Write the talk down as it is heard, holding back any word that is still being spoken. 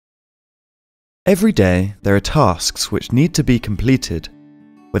Every day, there are tasks which need to be completed.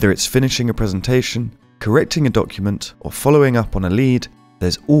 Whether it's finishing a presentation, correcting a document, or following up on a lead,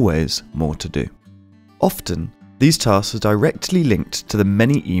 there's always more to do. Often, these tasks are directly linked to the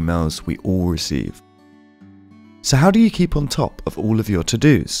many emails we all receive. So how do you keep on top of all of your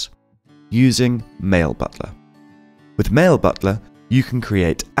to-dos? Using Mailbutler. With Mailbutler, you can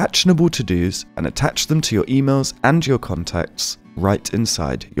create actionable to-dos and attach them to your emails and your contacts right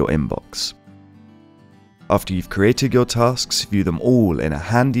inside your inbox. After you've created your tasks, view them all in a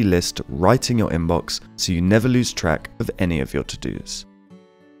handy list right in your inbox so you never lose track of any of your to-dos.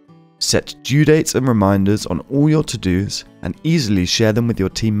 Set due dates and reminders on all your to-dos and easily share them with your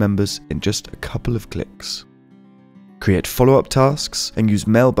team members in just a couple of clicks. Create follow-up tasks and use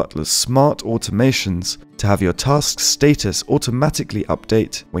Mailbutler's smart automations to have your task's status automatically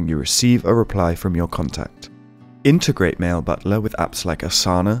update when you receive a reply from your contact. Integrate Mailbutler with apps like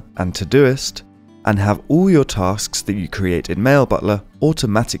Asana and Todoist, and have all your tasks that you create in Mailbutler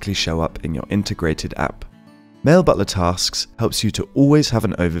automatically show up in your integrated app. Mailbutler Tasks helps you to always have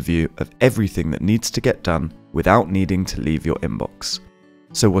an overview of everything that needs to get done without needing to leave your inbox.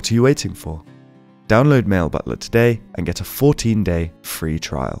 So what are you waiting for? Download Mailbutler today and get a 14-day free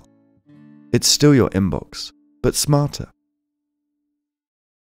trial. It's still your inbox, but smarter.